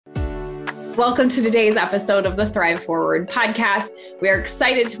Welcome to today's episode of the Thrive Forward podcast. We are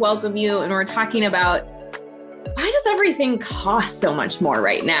excited to welcome you, and we're talking about why does everything cost so much more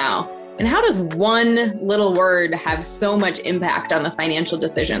right now? And how does one little word have so much impact on the financial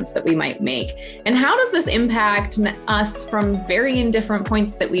decisions that we might make? And how does this impact us from varying different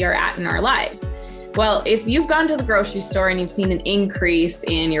points that we are at in our lives? Well, if you've gone to the grocery store and you've seen an increase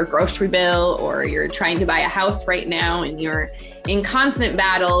in your grocery bill, or you're trying to buy a house right now and you're in constant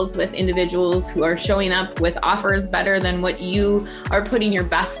battles with individuals who are showing up with offers better than what you are putting your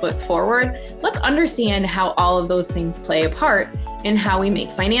best foot forward, let's understand how all of those things play a part in how we make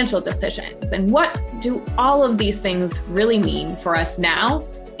financial decisions. And what do all of these things really mean for us now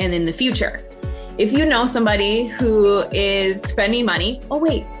and in the future? If you know somebody who is spending money,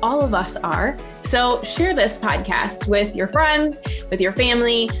 all of us are. So share this podcast with your friends, with your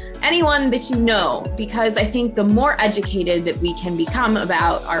family, anyone that you know, because I think the more educated that we can become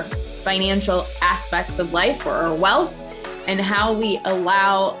about our financial aspects of life or our wealth and how we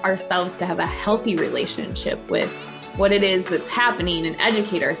allow ourselves to have a healthy relationship with what it is that's happening and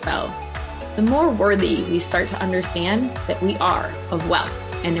educate ourselves, the more worthy we start to understand that we are of wealth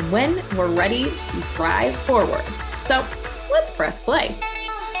and when we're ready to thrive forward. So let's press play.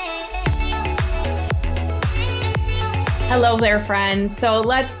 Hello there, friends. So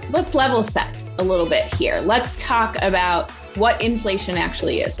let's level set a little bit here. Let's talk about what inflation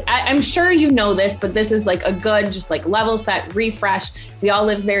actually is. I'm sure you know this, but this is like a good, just like level set, refresh. We all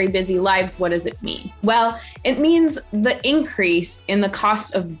live very busy lives. What does it mean? Well, it means the increase in the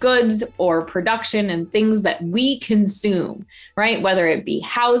cost of goods or production and things that we consume, right? Whether it be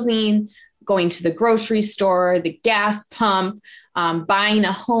housing, going to the grocery store, the gas pump, buying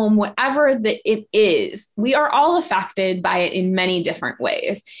a home, whatever that it is, we are all affected by it in many different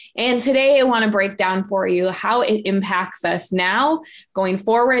ways. And today I want to break down for you how it impacts us now going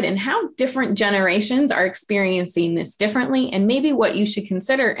forward and how different generations are experiencing this differently and maybe what you should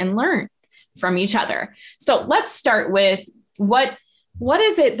consider and learn from each other. So let's start with what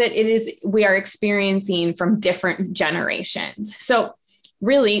is it that it is we are experiencing from different generations. So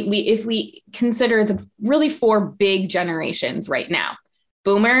really, if we consider the really four big generations right now: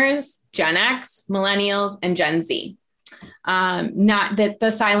 boomers, Gen X, millennials, and Gen Z. Not that the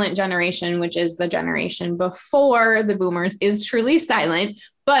silent generation, which is the generation before the boomers, is truly silent,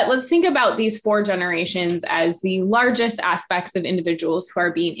 but let's think about these four generations as the largest aspects of individuals who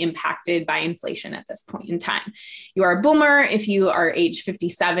are being impacted by inflation at this point in time. You are a boomer if you are age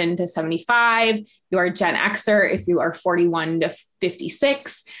 57 to 75. You are a Gen Xer if you are 41 to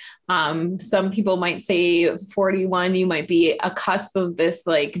 56. Some people might say 41, you might be a cusp of this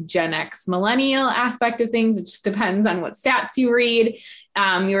like Gen X millennial aspect of things. It just depends on what stats you read.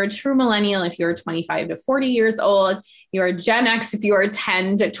 You're a true millennial if you're 25 to 40 years old. You're a Gen X if you are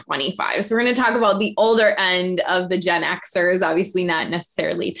 10 to 25. So we're going to talk about the older end of the Gen Xers, obviously not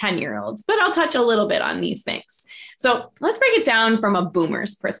necessarily 10-year-olds, but I'll touch a little bit on these things. So let's break it down from a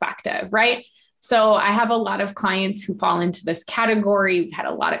boomer's perspective, right? So I have a lot of clients who fall into this category. We've had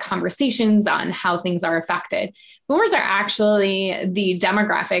a lot of conversations on how things are affected. Boomers are actually the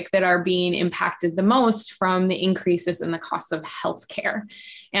demographic that are being impacted the most from the increases in the cost of healthcare.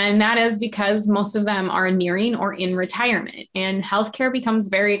 And that is because most of them are nearing or in retirement, and healthcare becomes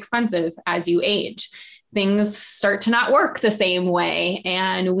very expensive as you age. Things start to not work the same way,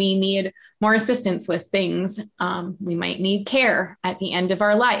 and we need more assistance with things. We might need care at the end of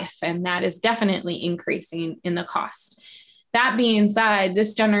our life, and that is definitely increasing in the cost. That being said,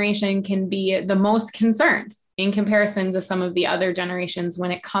 this generation can be the most concerned in comparison to some of the other generations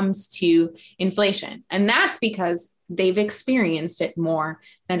when it comes to inflation. And that's because they've experienced it more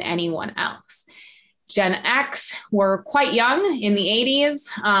than anyone else. Gen X were quite young in the 80s,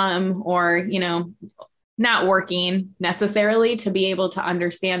 not working necessarily to be able to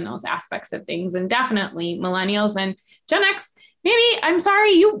understand those aspects of things. And definitely millennials and Gen X,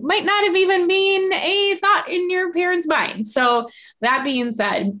 you might not have even been a thought in your parents' mind. So that being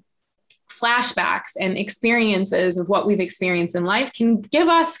said, flashbacks and experiences of what we've experienced in life can give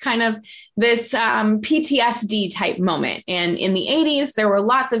us kind of this PTSD type moment. And in the 80s, there were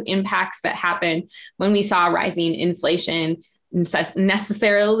lots of impacts that happened when we saw rising inflation,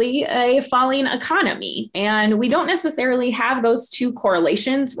 necessarily a falling economy. And we don't necessarily have those two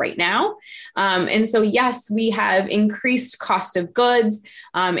correlations right now. And so, yes, we have increased cost of goods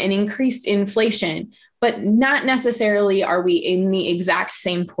and increased inflation, but not necessarily are we in the exact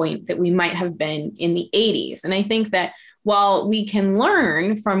same point that we might have been in the 80s. And I think that while we can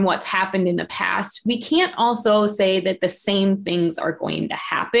learn from what's happened in the past, we can't also say that the same things are going to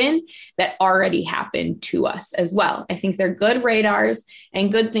happen that already happened to us as well. I think they're good radars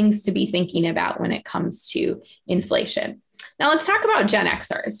and good things to be thinking about when it comes to inflation. Now let's talk about Gen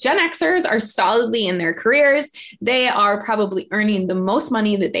Xers. Gen Xers are solidly in their careers. They are probably earning the most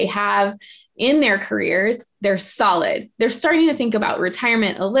money that they have in their careers. They're solid. They're starting to think about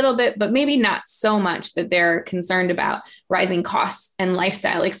retirement a little bit, but maybe not so much that they're concerned about rising costs and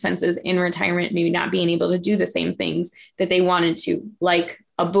lifestyle expenses in retirement, maybe not being able to do the same things that they wanted to, like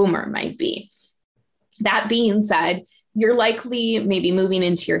a boomer might be. That being said, you're likely maybe moving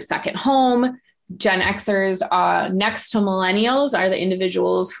into your second home. Gen Xers, next to millennials, are the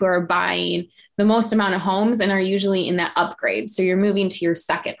individuals who are buying the most amount of homes and are usually in that upgrade. So you're moving to your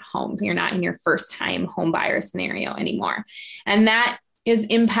second home. You're not in your first time home buyer scenario anymore. And that is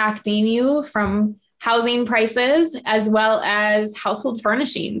impacting you from housing prices as well as household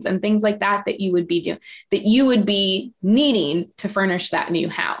furnishings and things like that that you would be doing, that you would be needing to furnish that new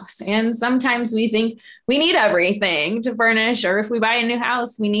house. And sometimes we think we need everything to furnish, or if we buy a new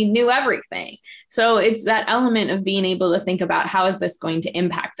house, we need new everything. So it's that element of being able to think about how is this going to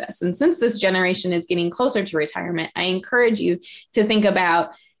impact us? And since this generation is getting closer to retirement, I encourage you to think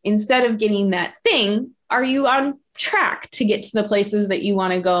about, instead of getting that thing, are you on track to get to the places that you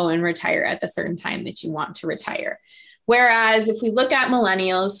want to go and retire at the certain time that you want to retire? Whereas if we look at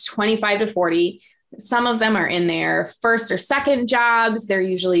millennials, 25 to 40, some of them are in their first or second jobs. They're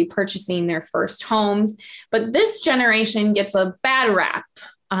usually purchasing their first homes, but this generation gets a bad rap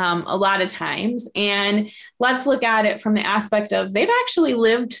a lot of times. And let's look at it from the aspect of they've actually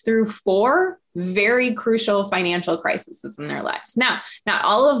lived through 4 very crucial financial crises in their lives. Now, not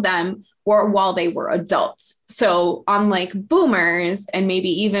all of them were while they were adults. So unlike boomers and maybe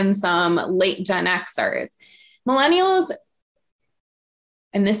even some late Gen Xers, millennials,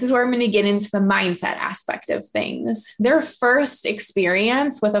 and this is where I'm going to get into the mindset aspect of things, their first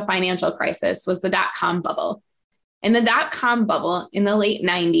experience with a financial crisis was the dot-com bubble. In the dot-com bubble in the late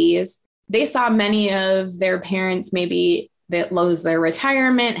 90s, they saw many of their parents maybe that lose their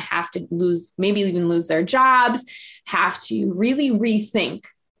retirement, have to lose, maybe even lose their jobs, have to really rethink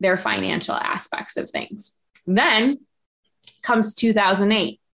their financial aspects of things. Then comes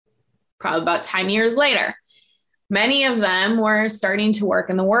 2008, probably about 10 years later. Many of them were starting to work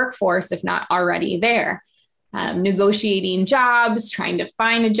in the workforce, if not already there, negotiating jobs, trying to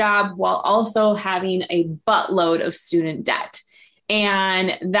find a job while also having a buttload of student debt.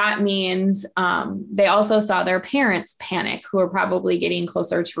 And that means they also saw their parents panic, who are probably getting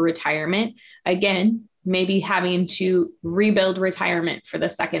closer to retirement. Again, maybe having to rebuild retirement for the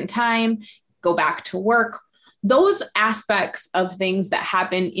second time, go back to work. Those aspects of things that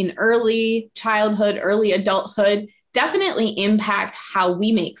happen in early childhood, early adulthood, definitely impact how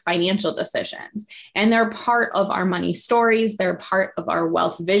we make financial decisions. And they're part of our money stories. They're part of our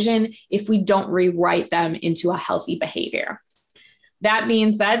wealth vision if we don't rewrite them into a healthy behavior. That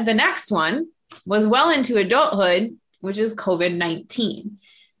being said, the next one was well into adulthood, which is COVID-19.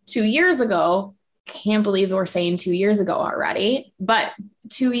 2 years ago, can't believe we're saying 2 years ago already, but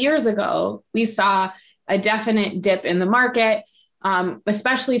 2 years ago, we saw a definite dip in the market,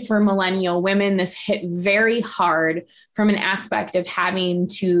 especially for millennial women. This hit very hard from an aspect of having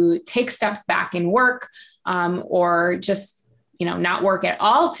to take steps back in work, or just not work at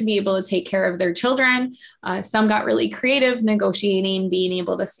all to be able to take care of their children. Some got really creative negotiating, being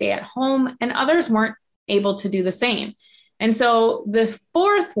able to stay at home, and others weren't able to do the same. And so the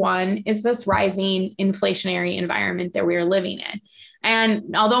fourth one is this rising inflationary environment that we are living in.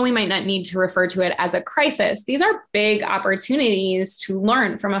 And although we might not need to refer to it as a crisis, these are big opportunities to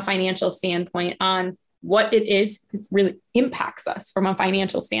learn from a financial standpoint on what it is that really impacts us from a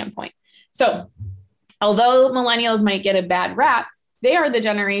financial standpoint. So although millennials might get a bad rap, they are the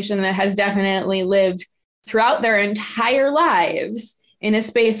generation that has definitely lived throughout their entire lives in a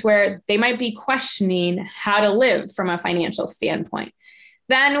space where they might be questioning how to live from a financial standpoint.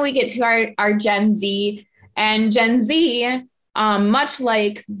 Then we get to our Gen Z, and Gen Z, much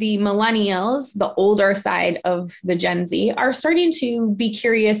like the millennials, the older side of the Gen Z, are starting to be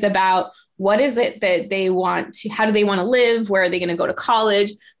curious about what is it that they want to, how do they want to live? Where are they going to go to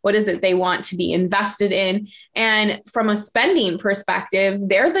college? What is it they want to be invested in? And from a spending perspective,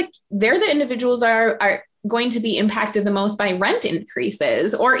 they're the individuals are going to be impacted the most by rent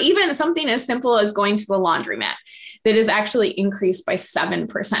increases, or even something as simple as going to a laundromat that is actually increased by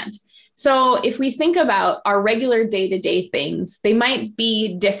 7%. So if we think about our regular day-to-day things, they might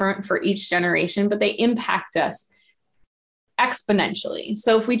be different for each generation, but they impact us exponentially.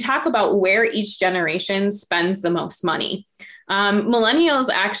 So if we talk about where each generation spends the most money, millennials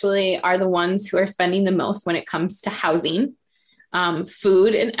actually are the ones who are spending the most when it comes to housing,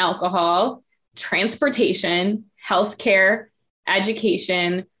 food and alcohol, transportation, healthcare,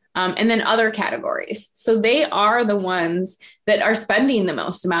 education, and then other categories. So they are the ones that are spending the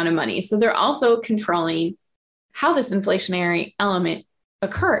most amount of money. So they're also controlling how this inflationary element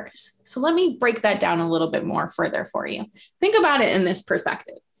occurs. So let me break that down a little bit more further for you. Think about it in this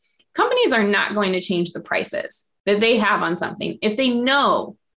perspective. Companies are not going to change the prices that they have on something if they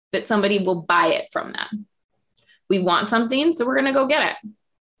know that somebody will buy it from them. We want something, so we're going to go get it.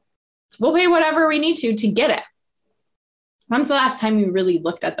 We'll pay whatever we need to get it. When's the last time you really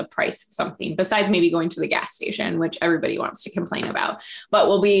looked at the price of something besides maybe going to the gas station, which everybody wants to complain about,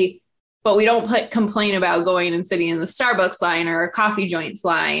 but we don't complain about going and sitting in the Starbucks line or a coffee joints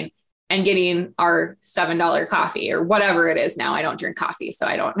line and getting our $7 coffee or whatever it is now. I don't drink coffee, so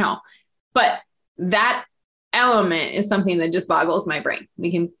I don't know. But that element is something that just boggles my brain.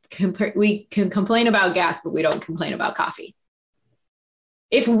 We can complain about gas, but we don't complain about coffee.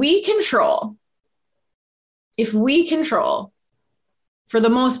 If we control, for the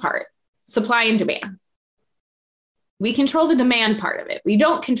most part, supply and demand, we control the demand part of it. We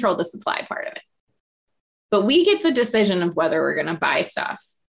don't control the supply part of it. But we get the decision of whether we're going to buy stuff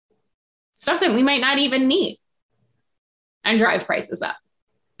that we might not even need, and drive prices up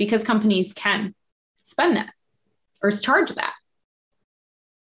because companies can spend that or charge that.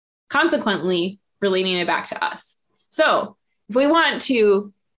 Consequently, relating it back to us. So if we want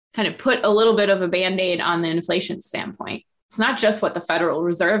to kind of put a little bit of a Band-Aid on the inflation standpoint, it's not just what the Federal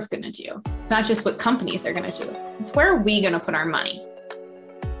Reserve is going to do. It's not just what companies are going to do. It's where are we going to put our money?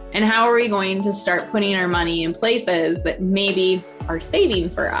 And how are we going to start putting our money in places that maybe are saving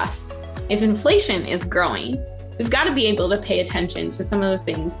for us? If inflation is growing, we've got to be able to pay attention to some of the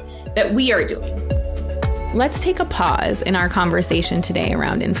things that we are doing. Let's take a pause in our conversation today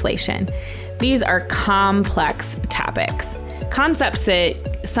around inflation. These are complex topics, concepts that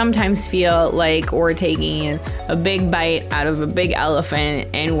sometimes feel like we're taking a big bite out of a big elephant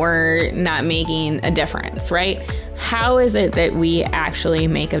and we're not making a difference, right? How is it that we actually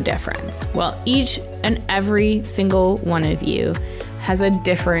make a difference? Well, each and every single one of you has a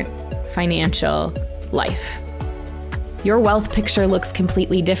different financial life. Your wealth picture looks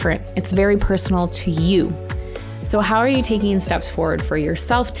completely different. It's very personal to you. So how are you taking steps forward for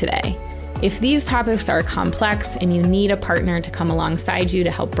yourself today? If these topics are complex and you need a partner to come alongside you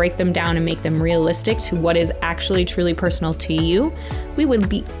to help break them down and make them realistic to what is actually truly personal to you, we would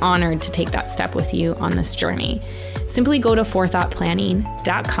be honored to take that step with you on this journey. Simply go to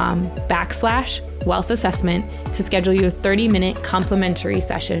forethoughtplanning.com/wealth assessment to schedule your 30-minute complimentary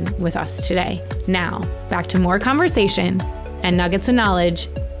session with us today. Now, back to more conversation and nuggets of knowledge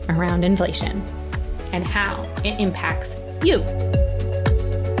around inflation and how it impacts you.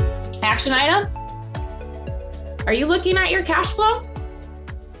 Action items? Are you looking at your cash flow?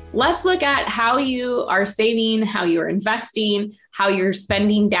 Let's look at how you are saving, how you're investing, how you're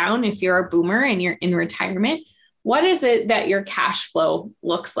spending down if you're a boomer and you're in retirement. What is it that your cash flow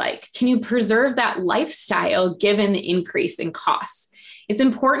looks like? Can you preserve that lifestyle given the increase in costs? It's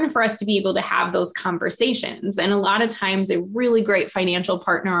important for us to be able to have those conversations. And a lot of times a really great financial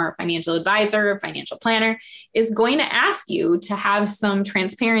partner or financial advisor or financial planner is going to ask you to have some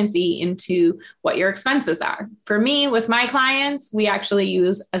transparency into what your expenses are. For me, with my clients, we actually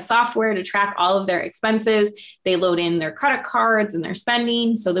use a software to track all of their expenses. They load in their credit cards and their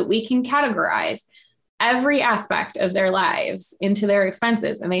spending so that we can categorize every aspect of their lives into their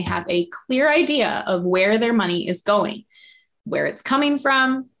expenses. And they have a clear idea of where their money is going, where it's coming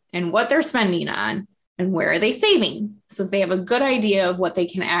from, and what they're spending on, and where are they saving, so they have a good idea of what they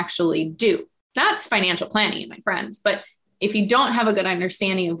can actually do. That's financial planning, my friends. But if you don't have a good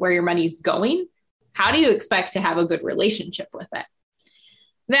understanding of where your money's going, how do you expect to have a good relationship with it?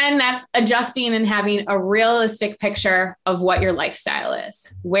 Then that's adjusting and having a realistic picture of what your lifestyle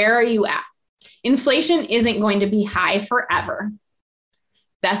is. Where are you at? Inflation isn't going to be high forever.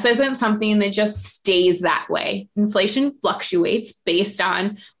 This isn't something that just stays that way. Inflation fluctuates based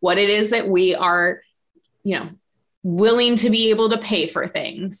on what it is that we are, willing to be able to pay for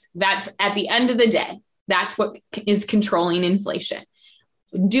things. That's at the end of the day, that's what is controlling inflation.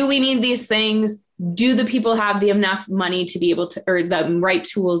 Do we need these things? Do the people have the enough money to be able to, or the right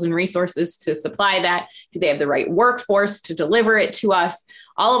tools and resources to supply that? Do they have the right workforce to deliver it to us?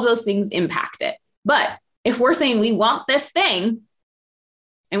 All of those things impact it. But if we're saying we want this thing,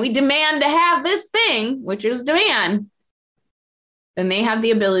 and we demand to have this thing, which is demand, then they have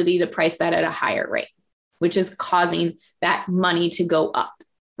the ability to price that at a higher rate. which is causing that money to go up,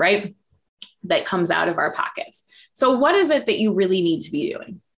 right? That comes out of our pockets. So what is it that you really need to be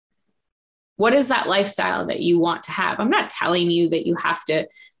doing? What is that lifestyle that you want to have? I'm not telling you that you have to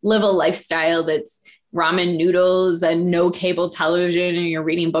live a lifestyle that's ramen noodles and no cable television, and you're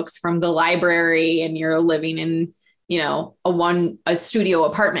reading books from the library and you're living in, a studio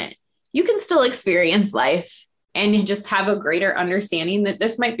apartment. You can still experience life and just have a greater understanding that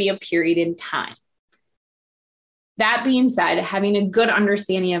this might be a period in time. That being said, having a good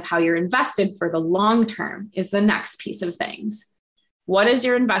understanding of how you're invested for the long term is the next piece of things. What does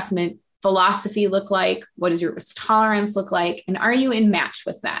your investment philosophy look like? What does your risk tolerance look like? And are you in match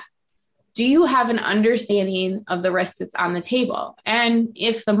with that? Do you have an understanding of the risk that's on the table? And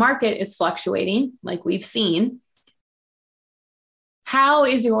if the market is fluctuating, like we've seen, how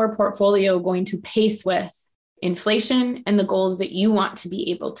is your portfolio going to pace with inflation and the goals that you want to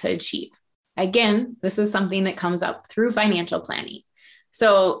be able to achieve? Again, this is something that comes up through financial planning.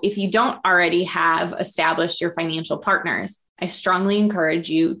 So if you don't already have established your financial partners, I strongly encourage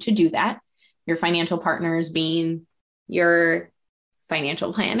you to do that. Your financial partners being your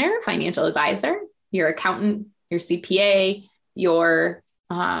financial planner, financial advisor, your accountant, your CPA, your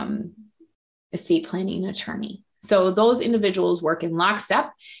estate planning attorney. So those individuals work in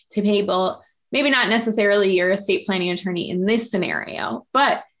lockstep to be able, maybe not necessarily your estate planning attorney in this scenario,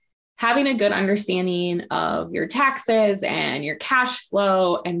 but having a good understanding of your taxes and your cash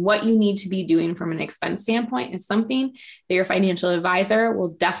flow and what you need to be doing from an expense standpoint is something that your financial advisor will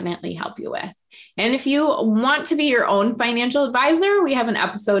definitely help you with. And if you want to be your own financial advisor, we have an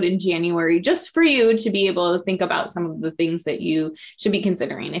episode in January just for you to be able to think about some of the things that you should be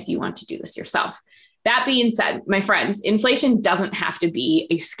considering if you want to do this yourself. That being said, my friends, inflation doesn't have to be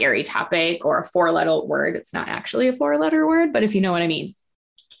a scary topic or a 4-letter word. It's not actually a 4-letter word, but if you know what I mean.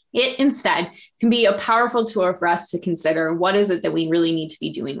 It instead can be a powerful tool for us to consider what is it that we really need to be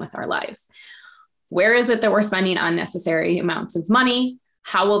doing with our lives. Where is it that we're spending unnecessary amounts of money?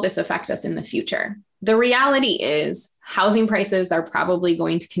 How will this affect us in the future? The reality is housing prices are probably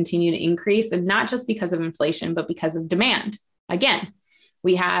going to continue to increase, and not just because of inflation, but because of demand. Again,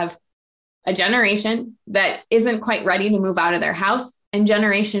 we have a generation that isn't quite ready to move out of their house, and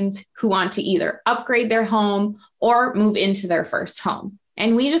generations who want to either upgrade their home or move into their first home.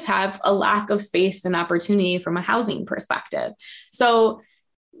 And we just have a lack of space and opportunity from a housing perspective. So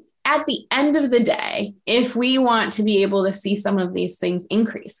at the end of the day, if we want to be able to see some of these things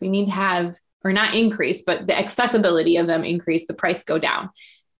increase, we need to have, or not increase, but the accessibility of them increase, the price go down.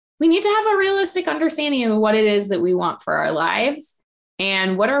 We need to have a realistic understanding of what it is that we want for our lives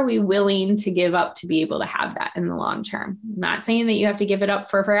and what are we willing to give up to be able to have that in the long term. I'm not saying that you have to give it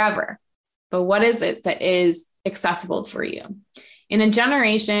up for forever, but what is it that is accessible for you? In a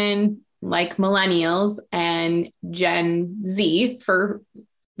generation like millennials and Gen Z,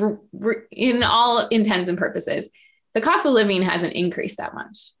 in all intents and purposes, the cost of living hasn't increased that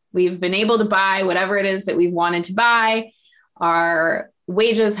much. We've been able to buy whatever it is that we've wanted to buy. Our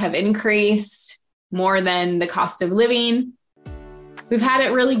wages have increased more than the cost of living. We've had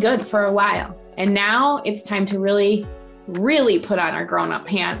it really good for a while. And now it's time to really, really put on our grown-up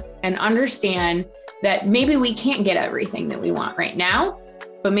pants and understand that maybe we can't get everything that we want right now,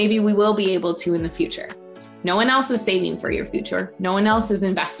 but maybe we will be able to in the future. No one else is saving for your future. No one else is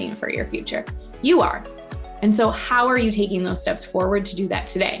investing for your future. You are. And so how are you taking those steps forward to do that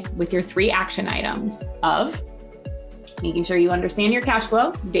today with your 3 action items of making sure you understand your cash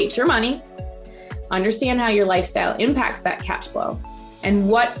flow, date your money, understand how your lifestyle impacts that cash flow, and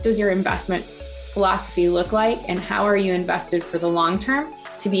what does your investment philosophy look like, and how are you invested for the long term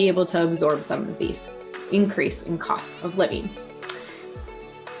to be able to absorb some of these increase in costs of living.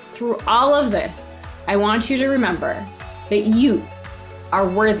 Through all of this, I want you to remember that you are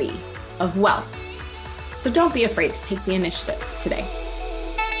worthy of wealth. So don't be afraid to take the initiative today.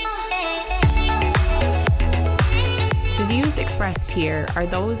 The views expressed here are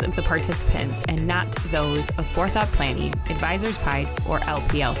those of the participants and not those of Forethought Planning, Advisors Pride, or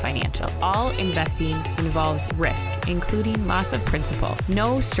LPL Financial. All investing involves risk, including loss of principal.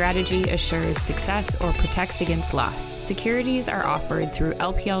 No strategy assures success or protects against loss. Securities are offered through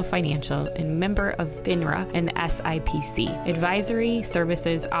LPL Financial and member of FINRA and SIPC. Advisory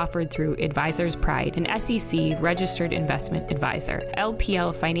services offered through Advisors Pride, an SEC registered investment advisor.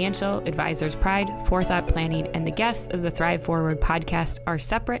 LPL Financial, Advisors Pride, Forethought Planning, and the guests of the Thrive Forward podcast are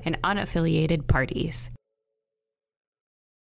separate and unaffiliated parties.